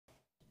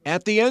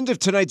At the end of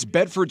tonight's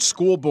Bedford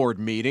School Board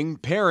meeting,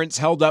 parents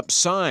held up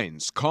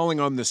signs calling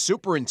on the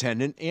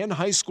superintendent and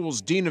high school's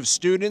dean of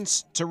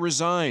students to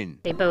resign.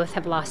 They both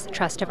have lost the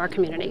trust of our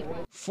community.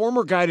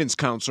 Former guidance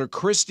counselor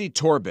Christy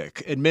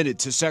Torbick admitted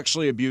to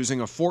sexually abusing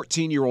a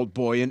 14-year-old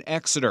boy in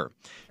Exeter.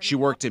 She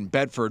worked in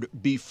Bedford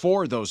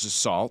before those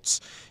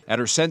assaults. At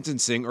her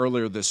sentencing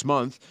earlier this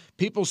month,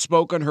 people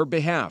spoke on her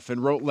behalf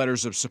and wrote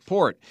letters of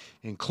support,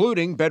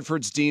 including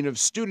Bedford's dean of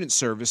student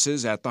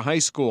services at the high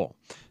school.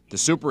 The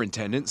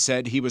superintendent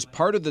said he was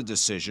part of the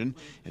decision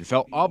and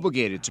felt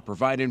obligated to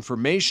provide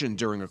information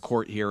during a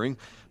court hearing,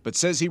 but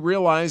says he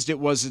realized it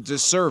was a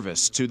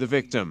disservice to the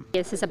victim.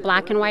 This is a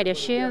black and white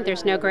issue.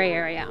 There's no gray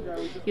area.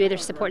 You either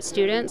support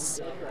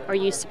students or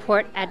you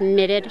support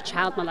admitted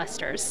child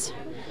molesters.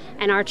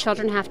 And our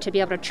children have to be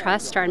able to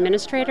trust our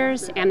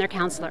administrators and their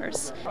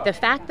counselors. The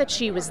fact that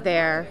she was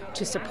there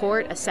to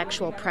support a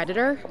sexual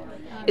predator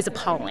is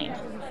appalling.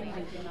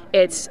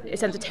 It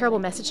sends a terrible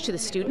message to the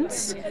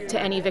students, to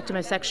any victim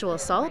of sexual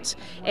assault,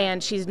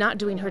 and she's not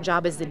doing her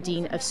job as the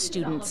dean of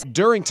students.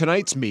 During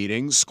tonight's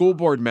meeting, school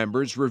board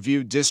members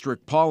reviewed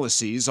district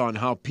policies on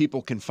how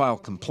people can file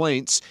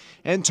complaints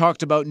and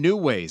talked about new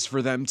ways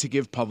for them to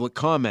give public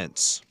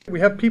comments. We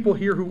have people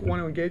here who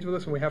want to engage with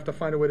us, and we have to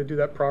find a way to do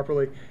that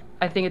properly.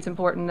 I think it's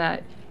important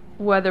that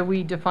whether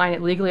we define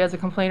it legally as a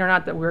complaint or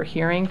not, that we're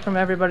hearing from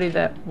everybody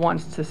that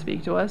wants to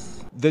speak to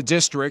us. The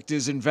district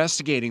is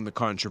investigating the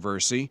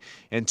controversy,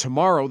 and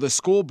tomorrow the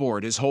school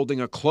board is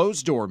holding a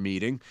closed-door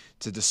meeting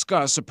to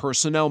discuss a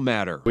personnel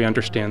matter. We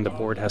understand the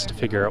board has to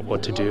figure out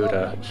what to do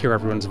to hear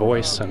everyone's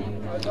voice, and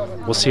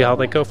we'll see how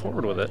they go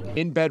forward with it.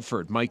 In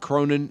Bedford, Mike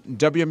Cronin,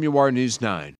 WMUR News 9.